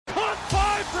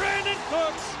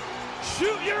Bucks.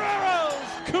 Shoot your arrows.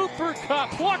 Cooper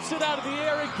Kupp plucks it out of the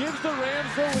air and gives the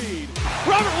Rams the lead.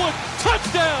 Robert Wood,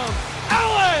 touchdown.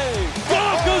 LA!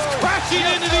 Goff goes crashing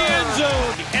into the end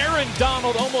zone. Aaron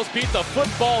Donald almost beat the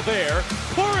football there.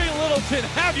 Corey Littleton,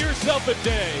 have yourself a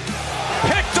day.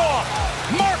 Picked off.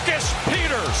 Marcus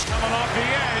Peters coming off the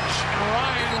edge. And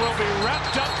Ryan will be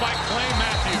wrapped up by Clay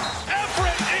Matthews.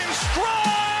 Everett in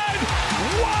stride.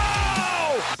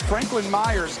 Wow! Franklin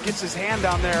Myers gets his hand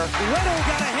down there. Leno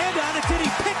got a hand on it. Did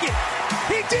he pick it?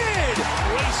 He did!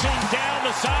 Racing down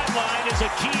the sideline is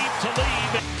Akeem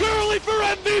Talib. Gurley for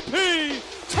MVP!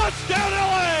 Touchdown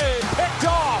LA! Picked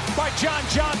off by John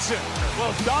Johnson.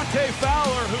 Well, it's Dante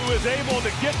Fowler who is able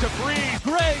to get to Breeze.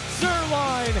 Greg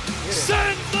Zuerlein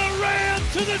sends the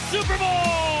Rams to the Super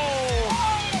Bowl!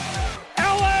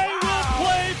 LA will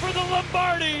play for the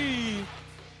Lombardi!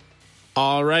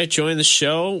 All right, join the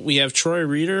show. We have Troy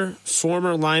Reeder,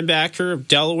 former linebacker of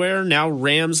Delaware, now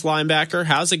Rams linebacker.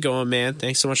 How's it going, man?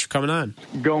 Thanks so much for coming on.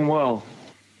 Going well.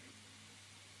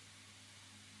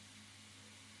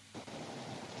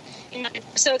 I'm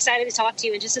so excited to talk to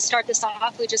you. And just to start this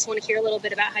off, we just want to hear a little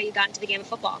bit about how you got into the game of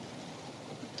football.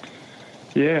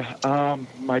 Yeah,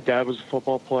 my dad was a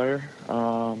football player.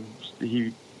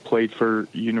 He played for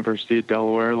University of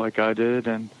Delaware like I did,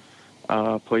 and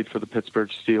played for the Pittsburgh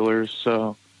Steelers.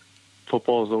 So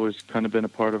football has always kind of been a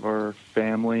part of our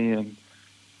family and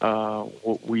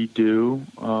what we do.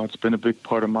 It's been a big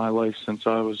part of my life since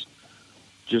I was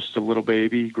just a little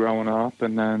baby growing up,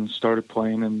 and then started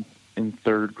playing in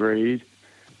third grade,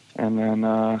 and then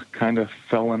kind of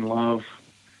fell in love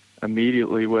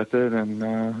immediately with it,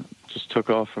 and just took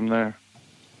off from there.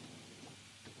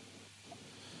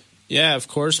 Yeah, of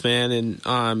course, man. And,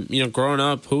 growing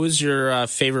up, who was your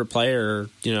favorite player,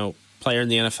 player in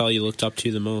the NFL you looked up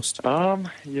to the most? I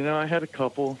had a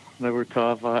couple that were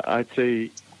tough. I'd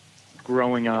say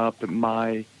growing up,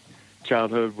 my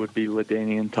childhood would be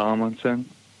LaDainian Tomlinson.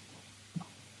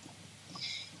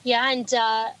 Yeah, and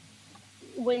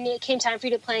when it came time for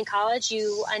you to play in college,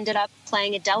 you ended up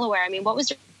playing at Delaware. I mean, what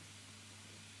was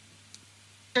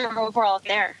your overall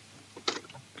there?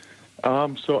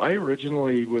 So I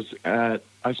originally I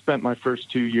spent my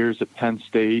first 2 years at Penn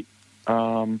State.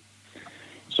 So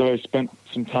I spent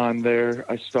some time there.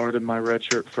 I started my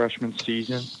redshirt freshman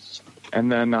season,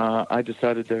 and then I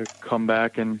decided to come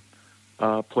back and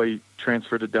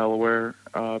transfer to Delaware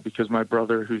because my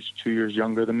brother, who's 2 years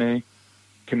younger than me,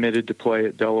 committed to play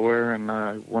at Delaware, and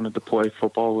I wanted to play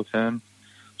football with him,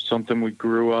 something we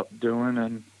grew up doing,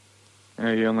 and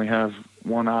you only have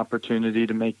one opportunity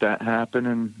to make that happen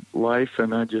in life,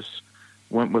 and I just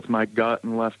went with my gut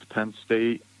and left Penn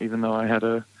State, even though I had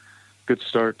a good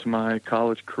start to my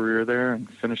college career there, and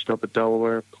finished up at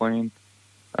Delaware playing.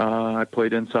 I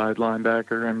played inside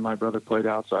linebacker, and my brother played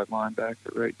outside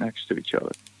linebacker right next to each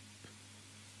other.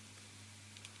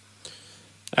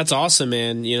 That's awesome,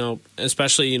 man.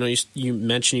 Especially, you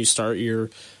mentioned you start your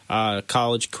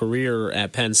college career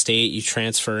at Penn State, you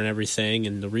transfer and everything,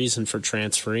 and the reason for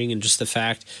transferring, and just the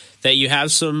fact that you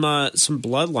have some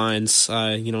bloodlines,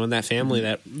 in that family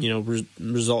that,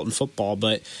 result in football.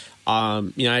 But, I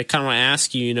kind of want to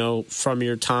ask you, from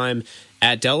your time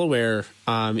at Delaware,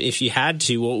 if you had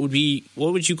to,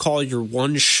 what would you call your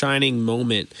one shining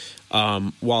moment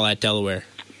while at Delaware?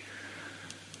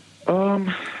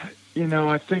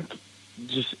 I think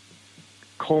just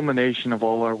culmination of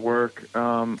all our work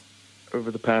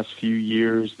over the past few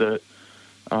years that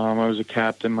I was a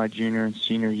captain my junior and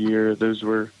senior year. Those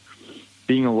were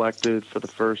being elected for the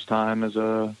first time as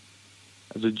a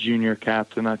junior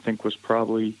captain, I think, was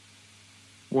probably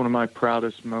one of my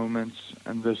proudest moments.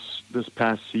 And this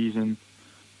past season,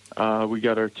 we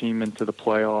got our team into the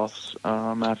playoffs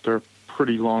after a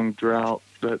pretty long drought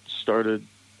that started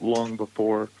long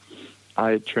before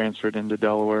I had transferred into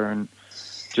Delaware, and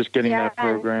just getting that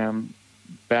program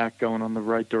back going on the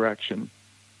right direction.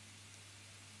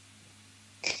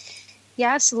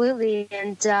 Yeah, absolutely.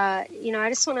 And, I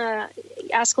just want to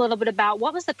ask a little bit about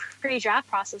what was the pre-draft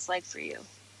process like for you?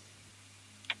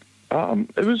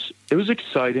 It was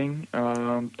exciting,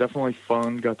 definitely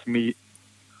fun. Got to meet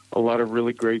a lot of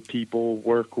really great people,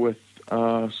 work with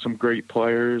some great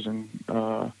players and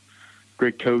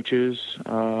great coaches.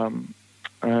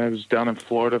 I was down in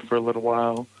Florida for a little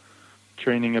while,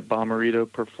 training at Bommarito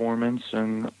Performance,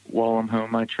 and while I'm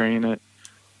home, I train at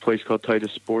a place called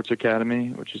Titus Sports Academy,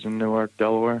 which is in Newark,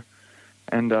 Delaware.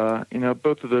 And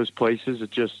both of those places,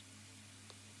 it's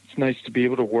nice to be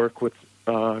able to work with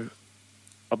a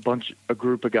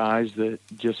group of guys that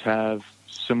just have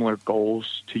similar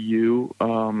goals to you,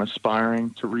 aspiring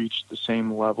to reach the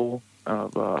same level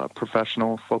of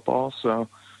professional football. So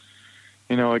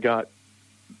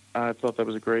I thought that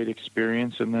was a great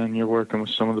experience. And then you're working with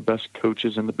some of the best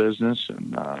coaches in the business,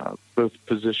 and both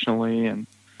positionally and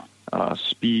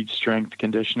speed, strength,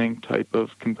 conditioning type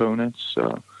of components.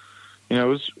 So, it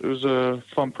was a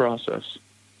fun process.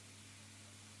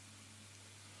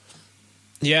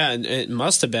 Yeah, it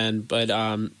must have been. But,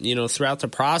 throughout the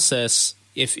process,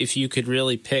 if you could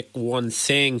really pick one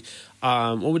thing,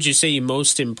 what would you say you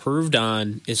most improved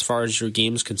on as far as your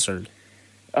game's concerned?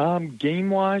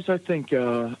 Game-wise, I think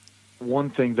one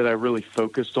thing that I really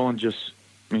focused on,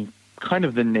 kind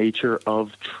of the nature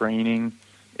of training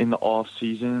in the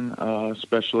off-season,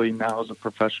 especially now as a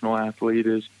professional athlete,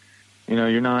 is,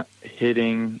 you're not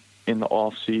hitting in the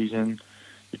off-season.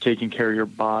 You're taking care of your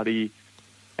body.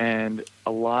 And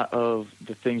a lot of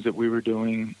the things that we were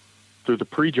doing through the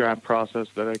pre-draft process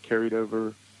that I carried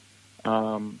over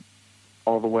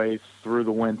all the way through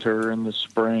the winter and the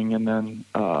spring, and then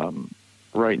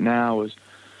right now is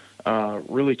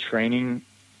really training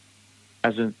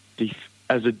as a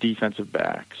defensive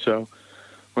back. So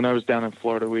when I was down in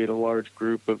Florida, we had a large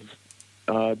group of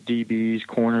DBs,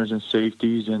 corners, and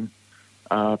safeties, and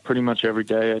pretty much every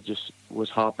day I just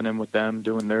was hopping in with them,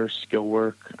 doing their skill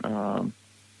work.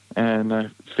 And I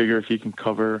figure if you can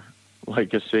cover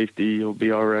like a safety, you'll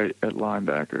be all right at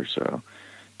linebacker. So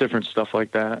different stuff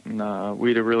like that. And we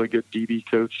had a really good DB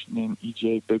coach named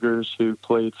E.J. Biggers, who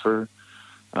played for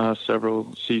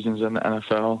several seasons in the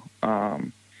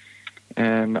NFL.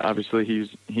 And obviously he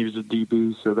was a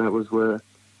DB, so that was where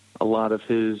a lot of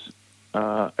his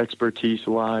expertise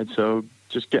lied. So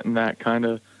just getting that kind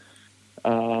of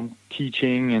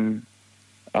teaching and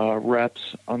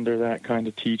reps under that kind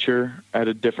of teacher at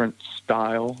a different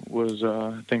style was,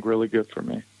 I think, really good for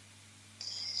me.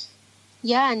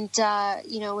 Yeah, and,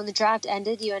 when the draft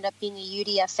ended, you ended up being a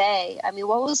UDFA. I mean,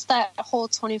 what was that whole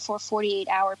 24,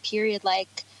 48-hour period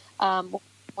like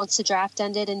once the draft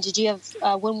ended? And did you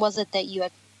have when was it that you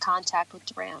had contact with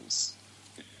the Rams?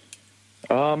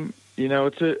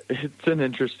 It's an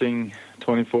interesting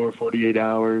 24, 48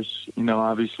 hours.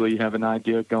 Obviously you have an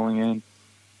idea going in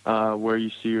where you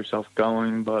see yourself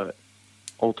going, but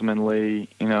ultimately,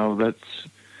 that's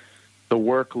the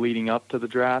work leading up to the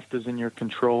draft is in your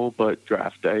control, but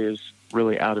draft day is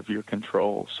really out of your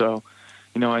control. So,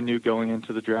 I knew going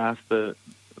into the draft that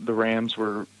the Rams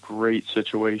were a great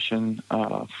situation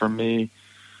for me,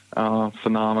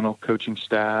 phenomenal coaching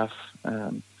staff,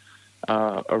 and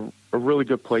a really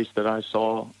good place that I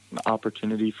saw an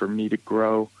opportunity for me to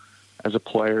grow as a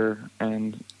player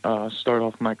and start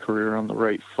off my career on the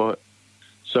right foot.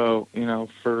 So,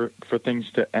 for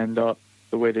things to end up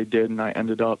the way they did, and I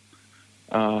ended up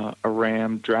a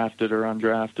Ram, drafted or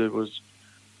undrafted, was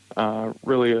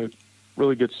really a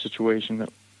really good situation that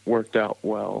worked out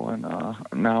well. And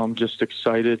now I'm just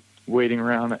excited, waiting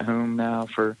around at home now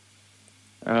for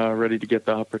ready to get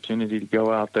the opportunity to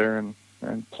go out there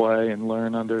and play and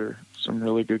learn under some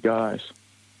really good guys.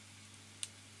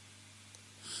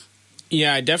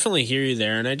 Yeah, I definitely hear you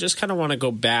there. And I just kind of want to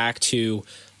go back to,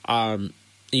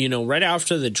 right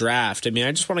after the draft. I mean,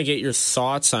 I just want to get your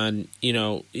thoughts on,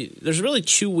 there's really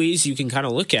two ways you can kind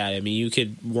of look at it. I mean, you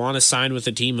could want to sign with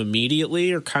the team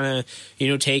immediately, or kind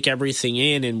of, take everything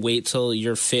in and wait till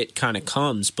your fit kind of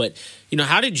comes. But,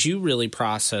 how did you really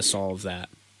process all of that?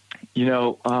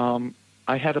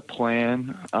 I had a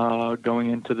plan going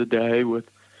into the day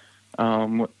with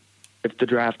if the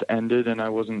draft ended and I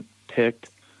wasn't picked,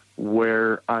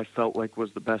 where I felt like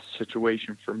was the best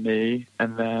situation for me.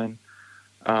 And then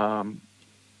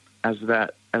as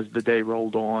the day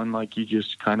rolled on, like, you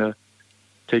just kind of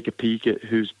take a peek at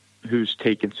who's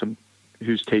taken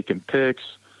picks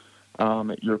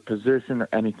at your position or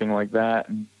anything like that,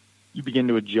 and you begin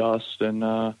to adjust.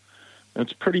 And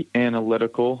it's pretty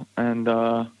analytical, and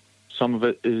some of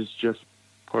it is just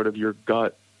part of your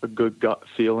gut, a good gut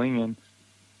feeling.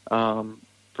 And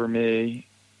for me,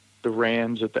 the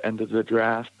Rams at the end of the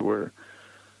draft were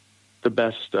the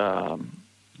best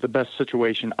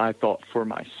situation I thought for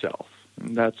myself.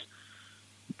 And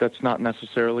that's not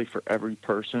necessarily for every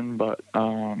person, but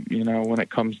when it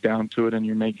comes down to it and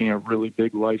you're making a really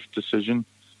big life decision,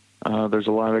 there's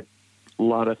a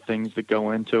lot of things that go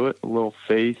into it. A little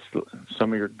faith,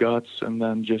 some of your guts, and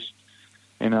then just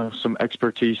some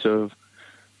expertise of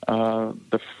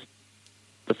the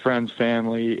friends,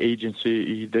 family,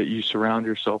 agency that you surround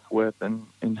yourself with, and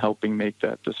in helping make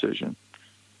that decision.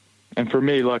 And for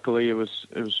me, luckily, it was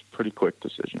a pretty quick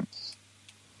decision.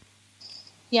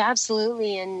 Yeah,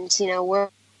 absolutely. And, we're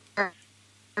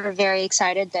very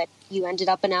excited that you ended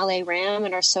up an LA Ram,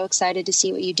 and are so excited to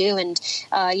see what you do. And,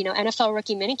 NFL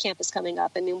rookie minicamp is coming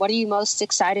up. I mean, what are you most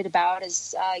excited about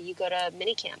as you go to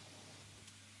minicamp?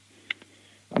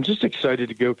 I'm just excited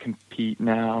to go compete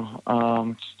now.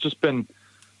 It's just been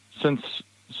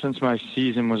since my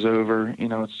season was over,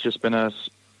 it's just been a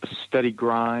steady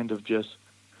grind of just,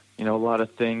 a lot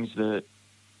of things that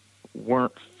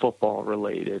weren't football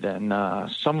related. And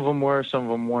some of them were, some of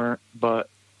them weren't. But,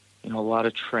 a lot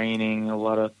of training, a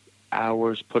lot of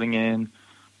hours putting in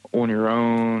on your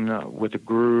own with a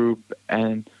group.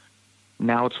 And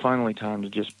now it's finally time to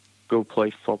just go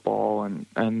play football.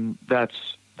 And that's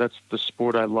the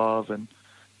sport I love. And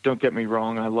don't get me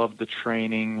wrong, I love the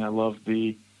training. I love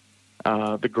the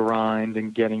grind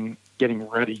and getting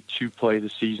ready to play the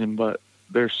season, but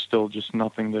there's still just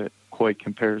nothing that quite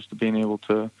compares to being able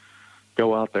to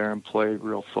go out there and play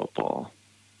real football.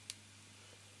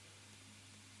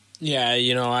 Yeah,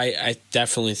 I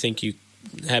definitely think you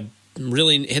have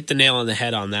really hit the nail on the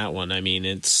head on that one. I mean,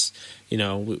 it's,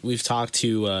 we've talked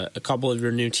to a couple of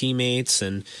your new teammates,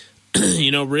 and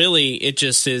really it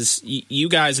just is you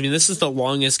guys. I mean, this is the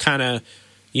longest kind of,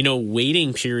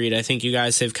 waiting period I think you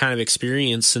guys have kind of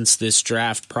experienced since this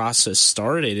draft process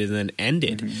started and then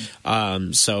ended.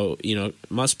 Mm-hmm. So, it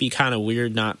must be kind of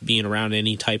weird not being around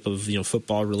any type of,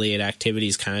 football related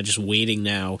activities, kind of just waiting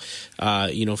now,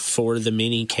 for the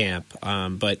mini camp.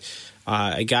 But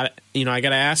I got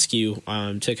to ask you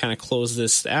to kind of close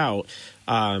this out.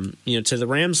 To the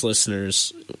Rams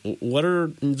listeners, what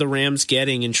are the Rams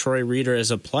getting in Troy Reeder as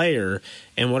a player,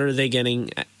 and what are they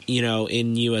getting,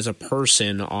 in you as a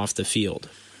person off the field?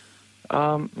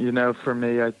 For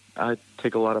me, I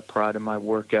take a lot of pride in my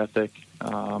work ethic.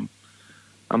 I'm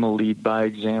a lead by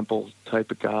example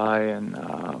type of guy, and,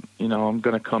 I'm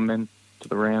going to come into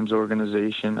the Rams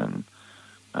organization, and,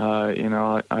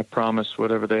 I promise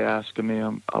whatever they ask of me,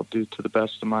 I'll do to the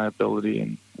best of my ability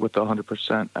and with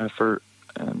 100% effort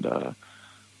and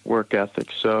work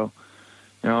ethic. So,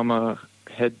 I'm a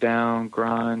head down,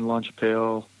 grind, lunch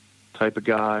pail type of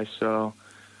guy. So,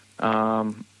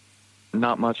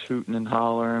 not much hooting and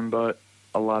hollering, but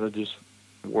a lot of just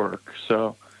work.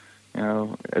 So,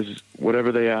 as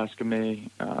whatever they ask of me,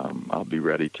 I'll be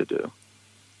ready to do.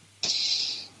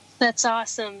 That's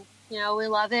awesome. We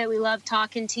love it. We love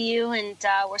talking to you, and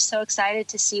we're so excited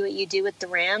to see what you do with the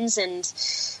Rams, and,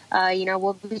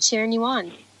 we'll be cheering you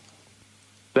on.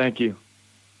 Thank you.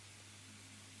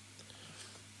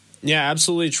 Yeah,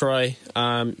 absolutely, Troy.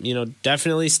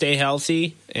 Definitely stay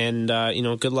healthy, and,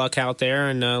 good luck out there,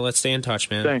 and let's stay in touch,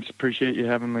 man. Thanks. Appreciate you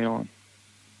having me on.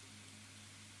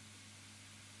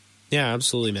 Yeah,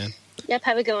 absolutely, man. Yep,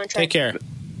 have a good one, Troy. Take care.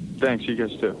 Thanks, you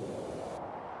guys too.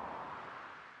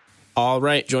 All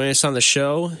right, joining us on the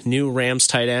show, new Rams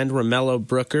tight end, Romello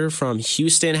Brooker from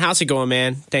Houston. How's it going,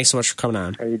 man? Thanks so much for coming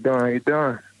on. How you doing?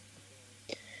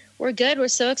 We're good. We're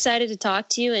so excited to talk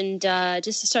to you. And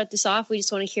just to start this off, we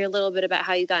just want to hear a little bit about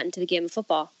how you got into the game of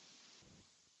football.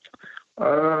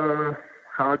 How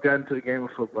I got into the game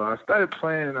of football. I started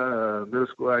playing middle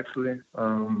school, actually.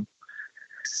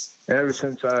 Ever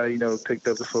since I, picked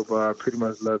up the football, I pretty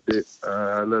much loved it.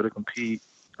 I love to compete.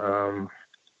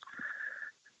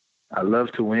 I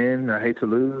love to win. I hate to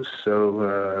lose.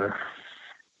 So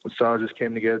it all just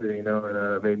came together,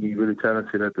 and made me really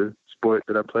talented at the sport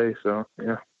that I play. So,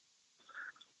 yeah.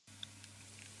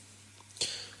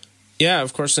 Yeah,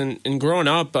 of course. And growing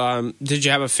up, did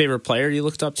you have a favorite player you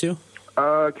looked up to?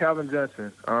 Calvin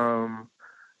Johnson.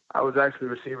 I was actually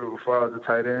a receiver before I was a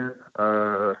tight end.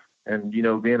 And,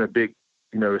 being a big,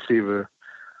 receiver,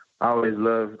 I always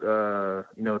loved,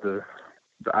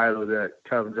 the idol that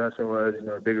Calvin Johnson was,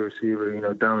 a bigger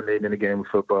receiver, dominating in the game of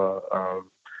football.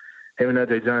 Him and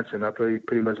A.J. Johnson, I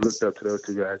pretty much looked up to those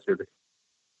two guys, really.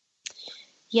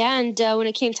 Yeah, and when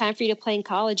it came time for you to play in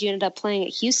college, you ended up playing at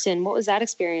Houston. What was that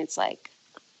experience like?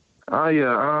 At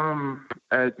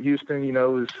Houston, it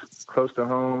was close to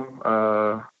home.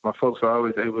 My folks were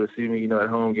always able to see me, at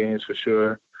home games for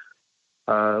sure.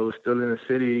 It was still in the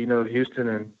city, Houston,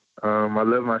 and I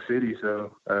love my city.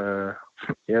 So,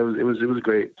 yeah, it was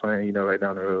great playing, right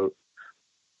down the road.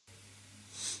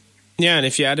 Yeah, and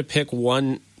if you had to pick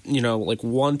one,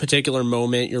 one particular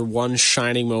moment, your one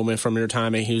shining moment from your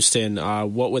time at Houston,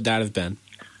 what would that have been?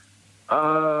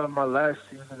 My last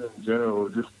season in general,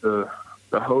 just the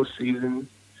whole season.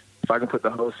 If I can put the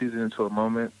whole season into a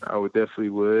moment, I definitely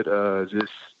would.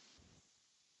 Just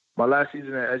my last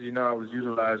season, as you know, I was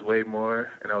utilized way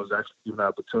more, and I was actually given the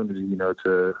opportunity,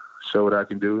 to show what I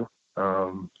can do.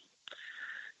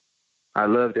 I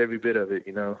loved every bit of it,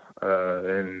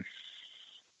 and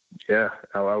yeah,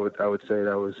 I would say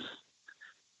that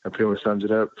pretty much sums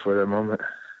it up for that moment.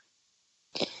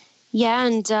 Yeah,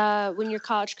 and when your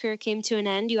college career came to an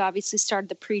end, you obviously started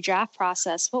the pre-draft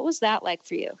process. What was that like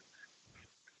for you?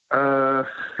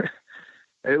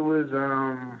 It was,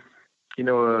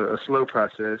 a slow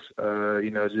process.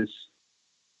 Just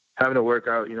having to work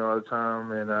out, all the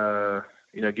time, and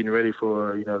getting ready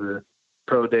for, the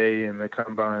pro day and the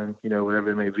combine,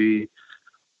 whatever it may be.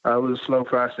 It was a slow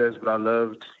process, but I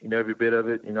loved, every bit of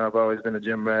it. I've always been a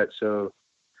gym rat, so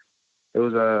it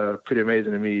was pretty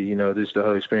amazing to me, just the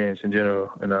whole experience in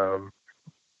general. And I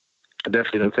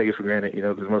definitely don't take it for granted,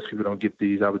 because most people don't get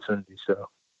these opportunities. So.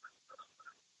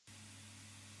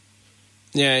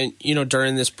 Yeah,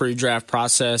 during this pre-draft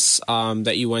process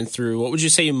that you went through, what would you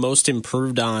say you most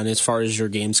improved on as far as your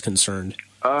game's concerned?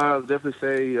 I'll definitely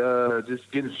say just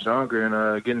getting stronger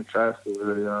and getting faster.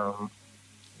 Really.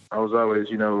 I was always,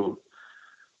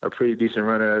 a pretty decent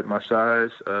runner at my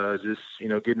size. Just,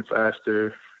 getting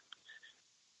faster.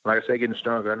 Like I said, getting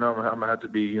stronger. I know I'm going to have to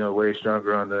be, way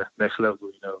stronger on the next level,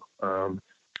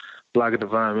 blocking the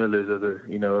Von Millers of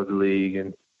the league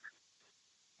and,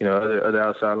 other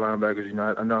outside linebackers.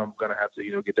 I know I'm going to have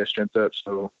to, get that strength up.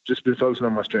 So just been focusing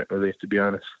on my strength, really, to be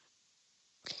honest.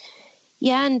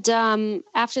 Yeah, and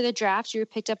after the draft, you were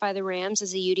picked up by the Rams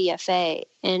as a UDFA.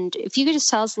 And if you could just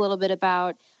tell us a little bit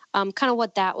about kind of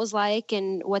what that was like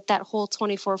and what that whole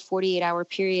 24, 48-hour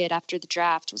period after the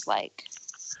draft was like.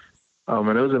 Oh,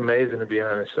 man, it was amazing, to be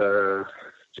honest.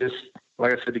 Just,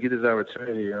 like I said, to get this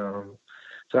opportunity,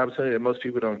 it's an opportunity that most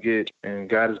people don't get, and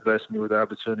God has blessed me with the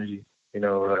opportunity,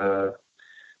 to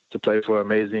play for an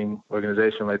amazing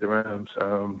organization like the Rams.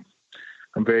 I'm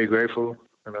very grateful,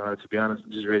 and to be honest,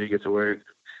 I'm just ready to get to work.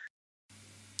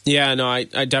 Yeah, no, I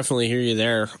definitely hear you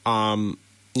there.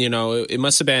 It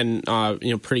must have been,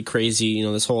 pretty crazy,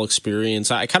 this whole experience.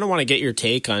 I kind of want to get your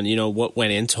take on, what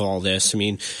went into all this. I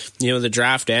mean, the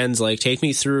draft ends, like, take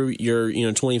me through your,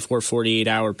 24,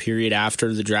 48-hour period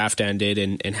after the draft ended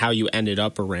and how you ended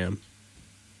up a Ram.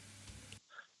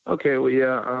 Okay, well,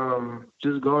 yeah,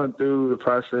 just going through the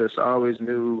process, I always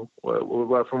knew,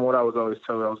 from what I was always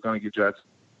told, I was going to get drafted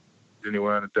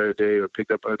anywhere on the third day or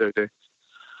picked up on the third day.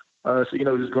 So,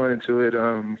 just going into it,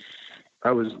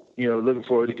 I was, looking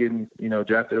forward to getting,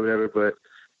 drafted or whatever. But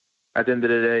at the end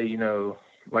of the day,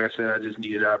 like I said, I just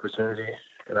needed an opportunity,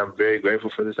 and I'm very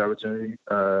grateful for this opportunity.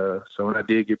 So when I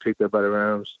did get picked up by the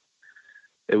Rams,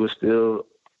 it was still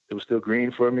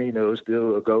green for me. It was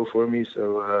still a go for me.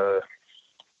 So,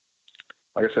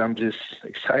 like I said, I'm just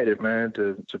excited, man,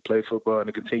 to play football and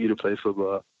to continue to play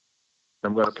football.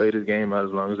 I'm going to play this game out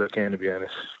as long as I can, to be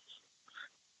honest.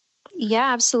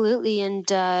 Yeah, absolutely. And,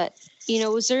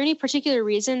 was there any particular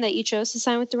reason that you chose to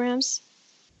sign with the Rams?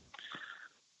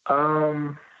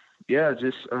 Yeah,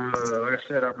 just like I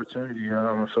said, opportunity.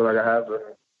 I feel like I have an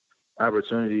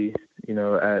opportunity,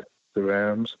 at the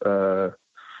Rams. The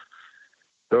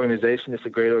organization is a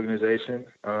great organization.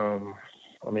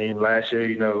 Last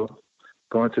year,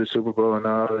 going to the Super Bowl and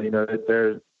all,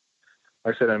 they're,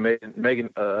 like I said, an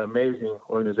amazing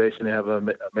organization. They have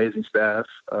an amazing staff.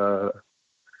 I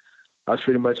was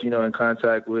pretty much, in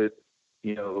contact with,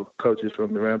 coaches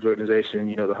from the Rams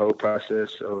organization, the whole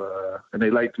process. So, and they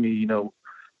liked me, when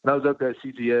I was up there at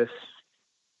CGS,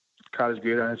 College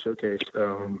Gridiron Showcase.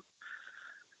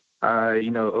 I,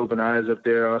 opened eyes up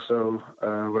there also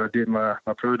when I did my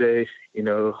pro day.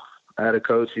 I had a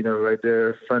coach, right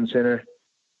there, front and center,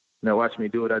 watch me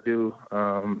do what I do.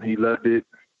 He loved it.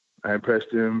 I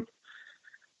impressed him.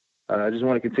 I just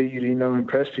want to continue to,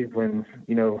 impress people and,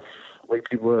 wake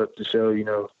people up to show,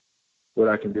 what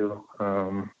I can do.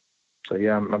 So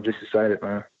yeah, I'm just excited,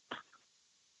 man.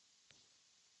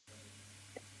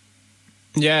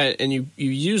 Yeah, and you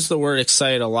use the word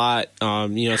excited a lot,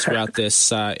 throughout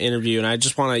this interview, and I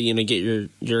just want to, get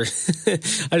your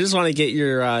I just want to get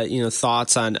your,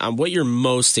 thoughts on what you're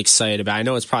most excited about. I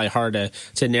know it's probably hard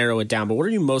to narrow it down, but what are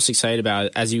you most excited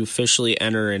about as you officially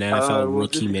enter an NFL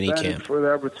rookie minicamp? For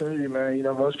the opportunity, man.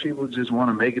 Most people just want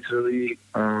to make it to the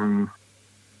league.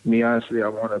 Me, honestly, I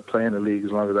want to play in the league as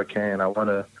long as I can. I want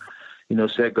to,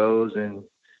 set goals and,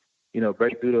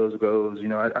 break through those goals.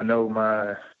 I know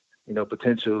my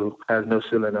potential has no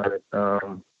ceiling on it.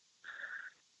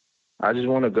 I just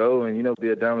want to go and, be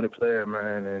a dominant player,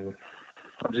 man. And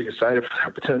I'm just excited for the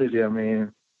opportunity.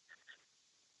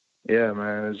 Yeah,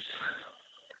 man.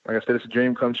 Like I said, it's a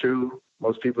dream come true.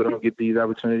 Most people don't get these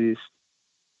opportunities.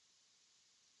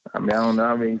 I don't know.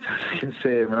 I can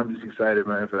say it, man. I'm just excited,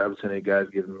 man, for the opportunity God's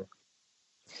given me.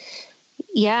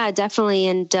 Yeah, definitely.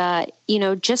 And,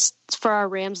 just for our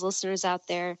Rams listeners out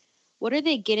there, what are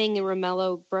they getting in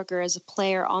Romello Brooker as a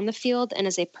player on the field and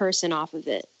as a person off of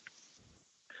it?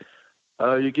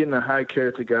 You're getting a high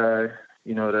character guy,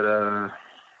 that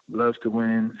loves to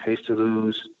win, hates to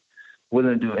lose,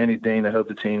 willing to do anything to help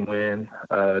the team win.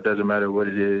 It doesn't matter what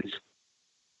it is.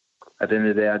 at the end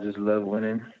of the day, I just love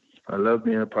winning. I love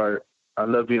being a part. I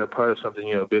love being a part of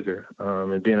something, bigger,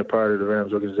 and being a part of the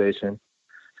Rams organization.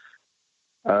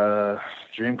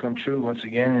 Dream come true once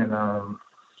again. And,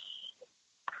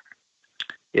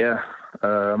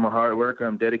 I'm a hard worker.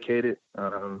 I'm dedicated.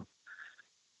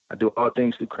 I do all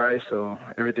things through Christ. So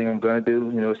everything I'm going to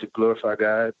do, is to glorify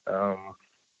God.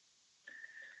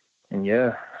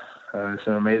 It's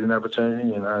an amazing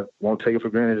opportunity, and I won't take it for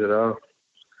granted at all.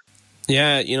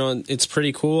 Yeah, it's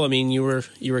pretty cool. I mean, you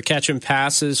were catching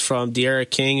passes from De'Aaron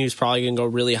King, who's probably going to go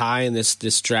really high in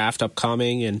this draft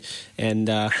upcoming, and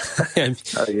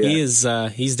he's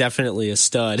definitely a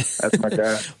stud. That's my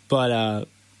guy. But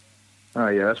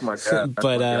that's my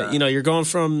guy. You're going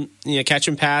from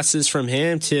catching passes from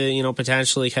him to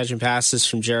potentially catching passes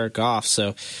from Jared Goff.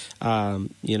 So,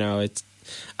 it's.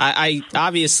 I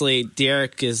obviously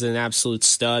Derek is an absolute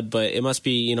stud, but it must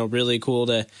be really cool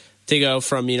to go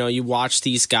from you watch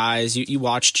these guys, you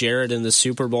watch Jared in the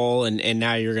Super Bowl, and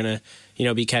now you're gonna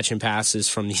be catching passes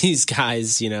from these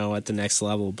guys at the next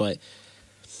level. But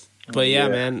yeah,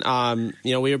 man,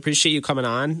 we appreciate you coming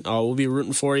on. We'll be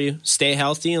rooting for you. Stay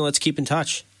healthy, and let's keep in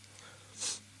touch.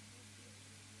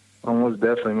 Most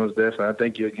definitely. I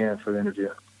thank you again for the interview.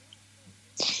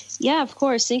 Yeah, of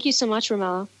course. Thank you so much,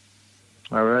 Romello.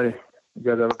 All righty. You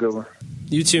guys have a good one.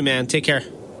 You too, man. Take care.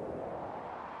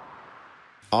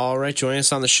 All right, joining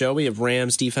us on the show, we have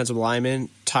Rams defensive lineman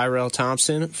Tyrell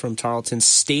Thompson from Tarleton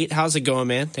State. How's it going,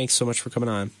 man? Thanks so much for coming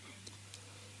on.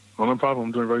 Well, no problem.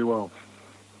 I'm doing very well.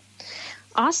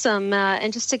 Awesome.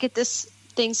 And just to get this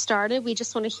thing started, we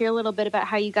just want to hear a little bit about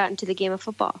how you got into the game of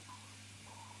football.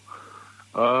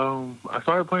 I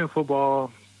started playing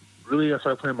football. Really, I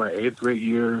started playing my 8th grade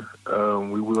year.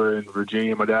 We were in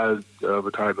Virginia. My dad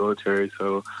retired military,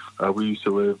 so we used to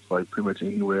live pretty much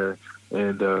anywhere.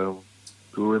 And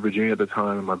we were in Virginia at the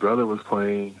time, and my brother was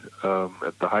playing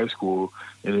at the high school.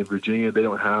 And in Virginia, they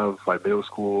don't have middle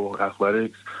school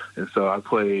athletics, and so I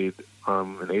played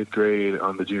in 8th grade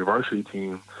on the junior varsity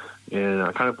team, and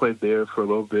I kind of played there for a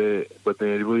little bit, but then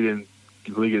it really didn't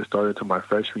get started until my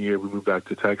freshman year. We moved back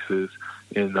to Texas,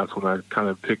 and that's when I kind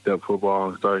of picked up football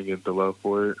and started getting the love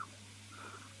for it.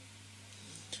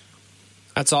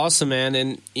 That's awesome, man.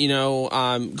 And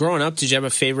growing up, did you have a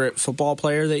favorite football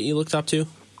player that you looked up to?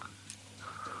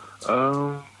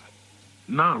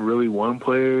 Not really one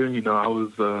player. I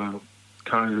was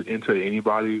kind of into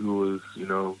anybody who was,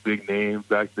 big name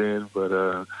back then. But,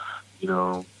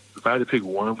 if I had to pick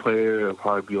one player, it would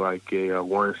probably be a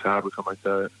Warren Sapp or something like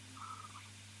that.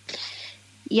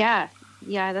 Yeah,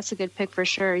 that's a good pick for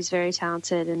sure. He's very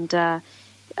talented. And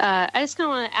I just kind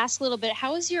of want to ask a little bit,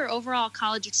 how was your overall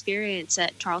college experience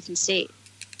at Tarleton State?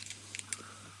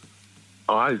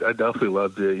 Oh, I definitely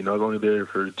loved it. I was only there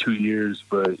for 2 years,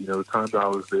 but, the time that I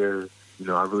was there,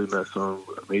 I really met some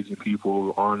amazing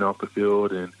people on and off the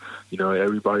field, and,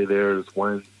 everybody there is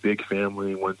one big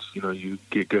family once, you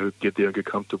get there and get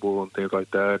comfortable and things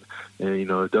like that. And,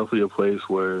 it's definitely a place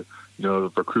where, if a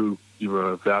recruit,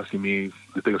 if asking me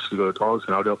if they should go to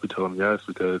Tarleton, I'll definitely tell them yes,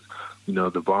 because,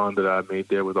 the bond that I made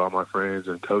there with all my friends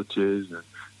and coaches and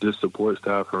just support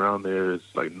staff around there is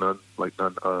none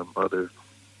other.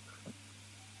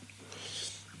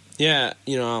 Yeah,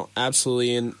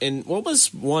 absolutely. And what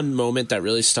was one moment that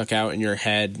really stuck out in your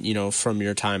head, from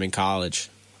your time in college?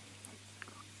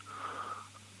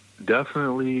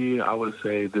 Definitely, I would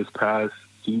say this past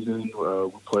season,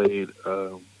 we played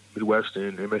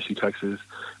Midwestern, MSU, Texas,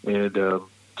 and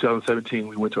 2017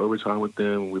 we went to overtime with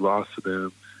them. We lost to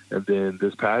them, and then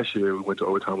this past year we went to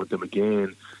overtime with them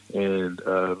again, and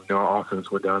our offense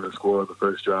went down to score on the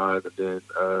first drive, and then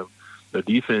the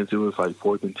defense, it was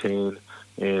 4th and 10.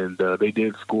 And they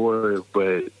did score,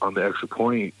 but on the extra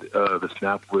point, the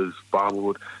snap was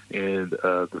bobbled. And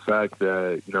the fact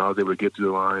that, I was able to get through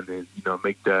the line and,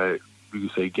 make that, you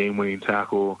could say, game-winning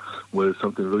tackle was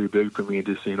something really big for me. And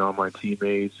just seeing all my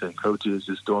teammates and coaches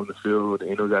just storm the field,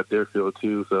 and it was at their field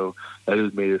too. So that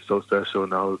just made it so special.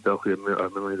 And that was definitely a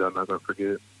memory that I'm not going to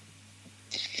forget.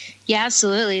 Yeah,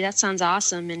 absolutely. That sounds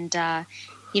awesome. And,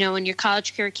 when your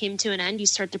college career came to an end, you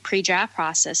start the pre-draft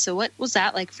process. So what was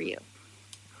that like for you?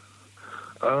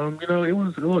 It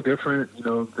was a little different,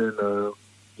 than,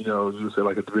 you would say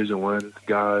a Division I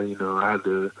guy. I had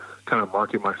to kind of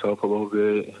market myself a little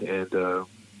bit and,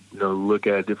 look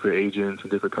at different agents and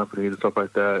different companies and stuff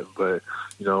like that. But,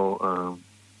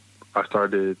 I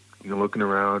started, looking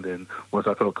around, and once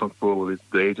I felt comfortable with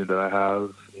the agent that I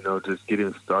have, just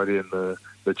getting started in the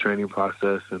training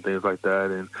process and things like that.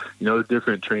 And,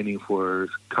 different training for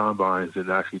combines and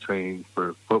actually training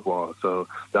for football. So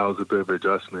that was a bit of an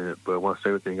adjustment. But once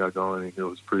everything got going, it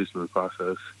was a pretty smooth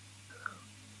process.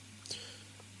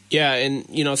 Yeah, and,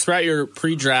 throughout your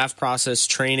pre-draft process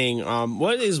training,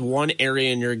 what is one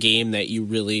area in your game that you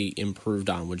really improved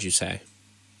on, would you say?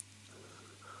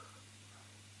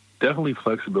 Definitely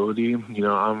flexibility.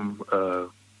 I'm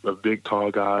a big,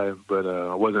 tall guy, but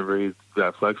I wasn't raised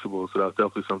that flexible, so that's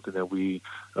definitely something that we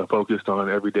focused on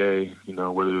every day,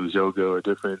 whether it was yoga or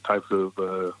different types of,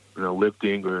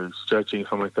 lifting or stretching,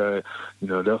 something like that.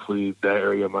 Definitely that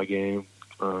area of my game,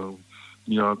 because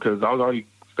I was already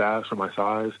fast for my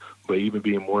size, but even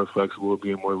being more flexible,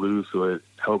 being more loose, so it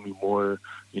helped me more,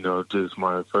 just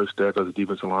my first step as a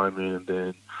defensive lineman, and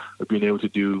then being able to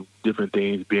do different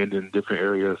things, being in different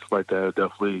areas like that,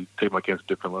 definitely take my game to a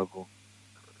different level.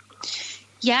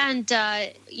 Yeah, and,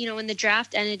 when the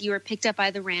draft ended, you were picked up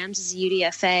by the Rams as a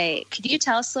UDFA. Could you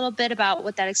tell us a little bit about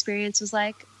what that experience was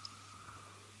like?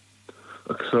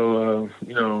 So,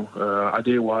 I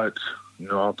did watch,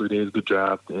 all 3 days of the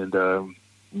draft, and,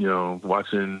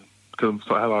 watching, because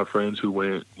I have a lot of friends who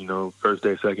went, first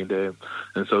day, second day,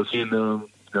 and so seeing them,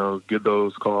 get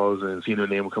those calls and seeing their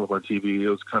name come up on TV, it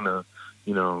was kind of,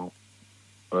 kind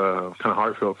of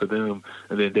heartfelt for them.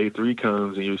 And then day 3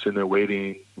 comes and you're sitting there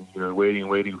waiting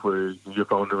for your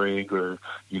phone to ring or,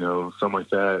 something like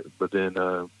that. But then,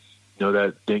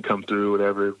 that didn't come through,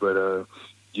 whatever. But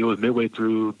it was midway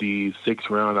through the 6th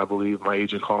round, I believe, my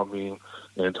agent called me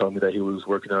and told me that he was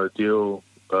working out a deal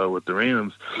with the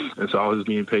Rams. And so I was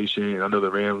being patient. I know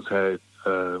the Rams had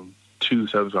 2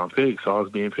 7th-round picks, so I was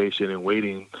being patient and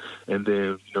waiting. And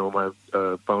then, my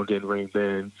phone didn't ring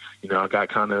then. I got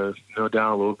kind of,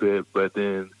 down a little bit. But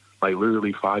then, like,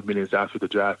 literally 5 minutes after the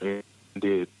draft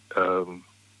ended,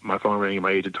 my phone rang and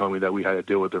my agent told me that we had a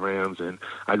deal with the Rams. And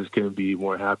I just couldn't be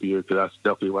more happier because that's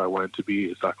definitely where I wanted to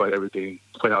be. So I feel like everything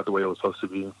played out the way it was supposed to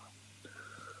be.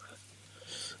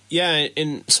 Yeah,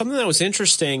 and something that was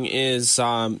interesting is,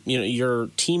 your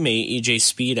teammate, E.J.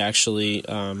 Speed, actually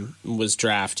was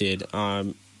drafted.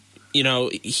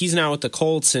 He's now with the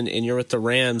Colts, and you're with the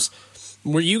Rams.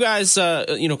 Were you guys,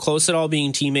 close at all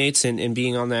being teammates and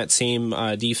being on that same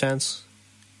defense?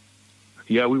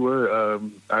 Yeah, we were.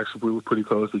 Actually, we were pretty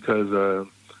close because,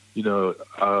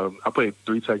 I played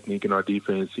 3 technique in our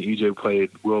defense, and E.J.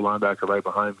 played will linebacker right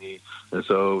behind me. And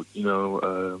so,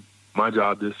 my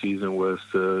job this season was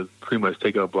to pretty much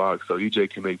take up blocks so EJ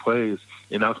can make plays,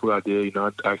 and that's what I did.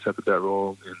 I accepted that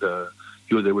role, and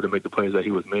he was able to make the plays that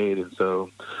he was made. And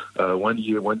so one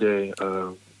day,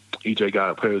 EJ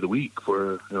got Player of the Week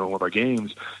for one of our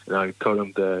games, and I told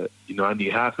him that I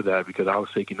need half of that because I was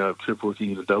taking up triple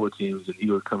teams and double teams, and he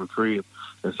was coming free.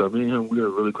 And so me and him, we were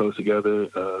really close together.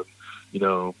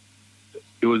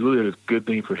 It was really a good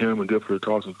thing for him and good for the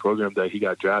Tarleton program that he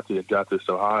got drafted and drafted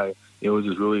so high. It was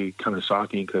just really kind of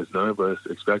shocking because none of us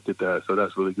expected that. So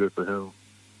that's really good for him.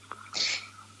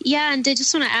 Yeah, and I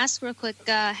just want to ask real quick,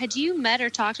 had you met or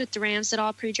talked with the Rams at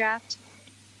all pre-draft?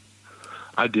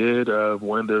 I did.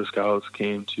 One of their scouts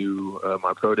came to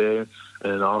my pro day,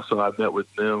 and also I met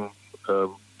with them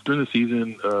during the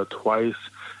season twice,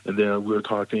 and then we were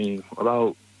talking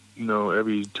about,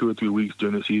 every 2 or 3 weeks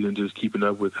during the season, just keeping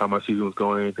up with how my season was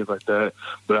going and things like that.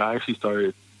 But I actually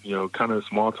started kind of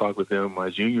small talk with them my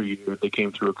junior year. They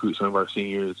came to recruit some of our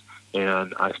seniors,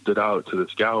 and I stood out to the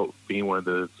scout being one of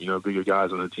the, bigger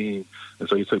guys on the team. And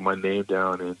so he took my name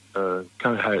down and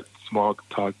kind of had small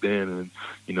talk then and,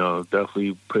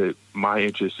 definitely put my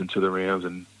interest into the Rams.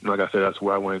 And like I said, that's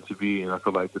where I wanted to be, and I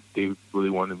feel like that they really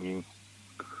wanted me.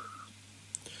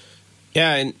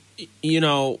 Yeah, and,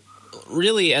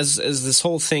 really as this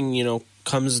whole thing,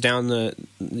 comes down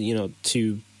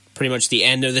to pretty much the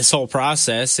end of this whole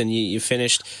process, and you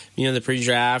finished, the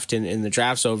pre-draft and the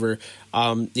draft's over.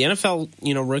 The NFL,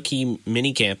 rookie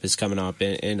minicamp is coming up,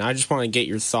 and I just want to get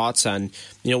your thoughts on,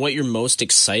 what you're most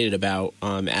excited about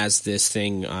as this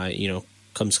thing,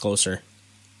 comes closer.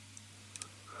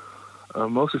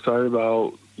 I'm most excited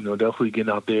about, definitely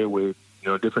getting out there with,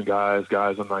 different guys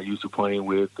I'm not used to playing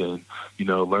with, and,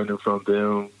 learning from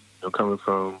them, coming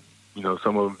from,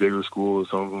 some of them bigger schools,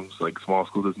 some of them like small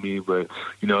schools as me, but,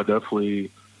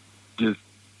 definitely just,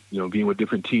 being with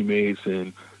different teammates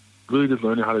and really just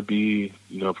learning how to be,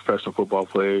 professional football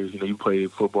players. You play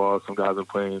football. Some guys are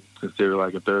playing since they were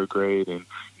like in 3rd grade, and,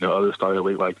 others started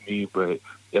late like me, but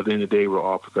at the end of the day, we're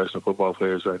all professional football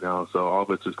players right now. So all of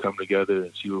us just come together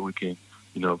and see what we can,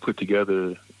 put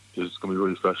together. It's going to be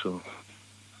really special.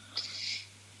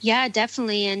 Yeah,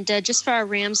 definitely. And just for our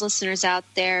Rams listeners out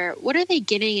there, what are they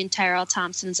getting in Tyrell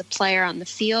Thompson as a player on the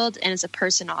field and as a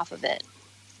person off of it?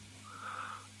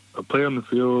 A player on the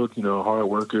field, hard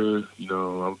worker,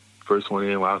 I'm first one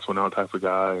in, last one out type of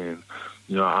guy. And,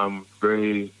 I'm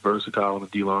very versatile on the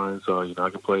D-line, so, I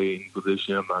can play any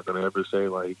position. I'm not going to ever say,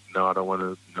 like, no, I don't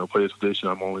want to, play this position.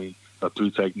 I'm only a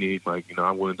 3 technique. Like,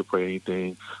 I'm willing to play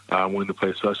anything. I'm willing to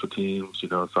play special teams,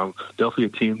 so I'm definitely a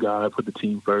team guy. I put the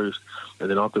team first. And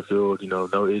then off the field,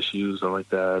 no issues, nothing like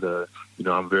that.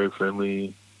 I'm very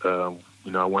friendly. I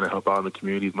want to help out in the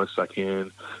community as much as I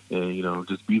can and,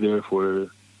 just be there for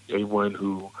everyone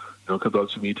who, comes up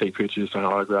to me, take pictures, sign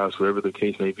autographs, whatever the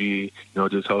case may be,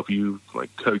 just help you,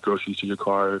 like, carry groceries to your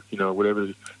car,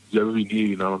 whatever you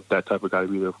need, I'm that type of guy to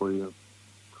be there for you.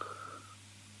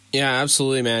 Yeah,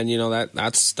 absolutely, man.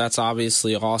 That's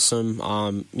obviously awesome.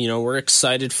 We're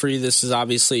excited for you. This is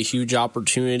obviously a huge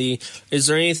opportunity. Is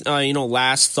there any,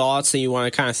 last thoughts that you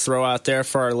want to kind of throw out there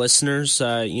for our listeners,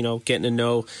 getting to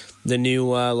know the new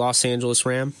Los Angeles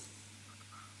Ram?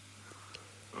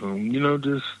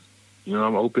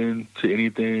 I'm open to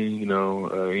anything,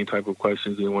 any type of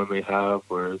questions anyone may have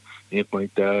or anything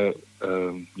like that.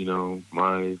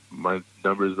 My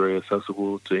number is very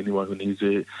accessible to anyone who needs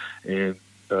it. And,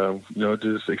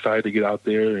 just excited to get out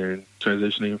there and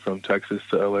transitioning from Texas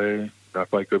to LA. I feel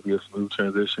like it'll be a smooth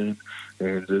transition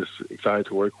and just excited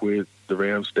to work with the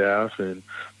Rams staff and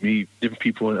meet different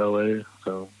people in LA.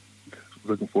 So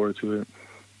looking forward to it.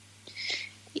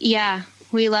 Yeah,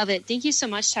 we love it. Thank you so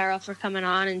much, Tyrell, for coming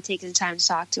on and taking the time to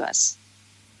talk to us.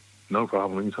 No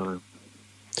problem. Anytime.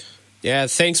 Yeah,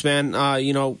 thanks, man.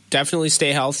 Definitely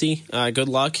stay healthy. Good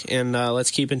luck, and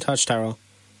let's keep in touch, Tyrell.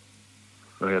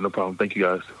 Oh, yeah, no problem. Thank you,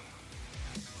 guys.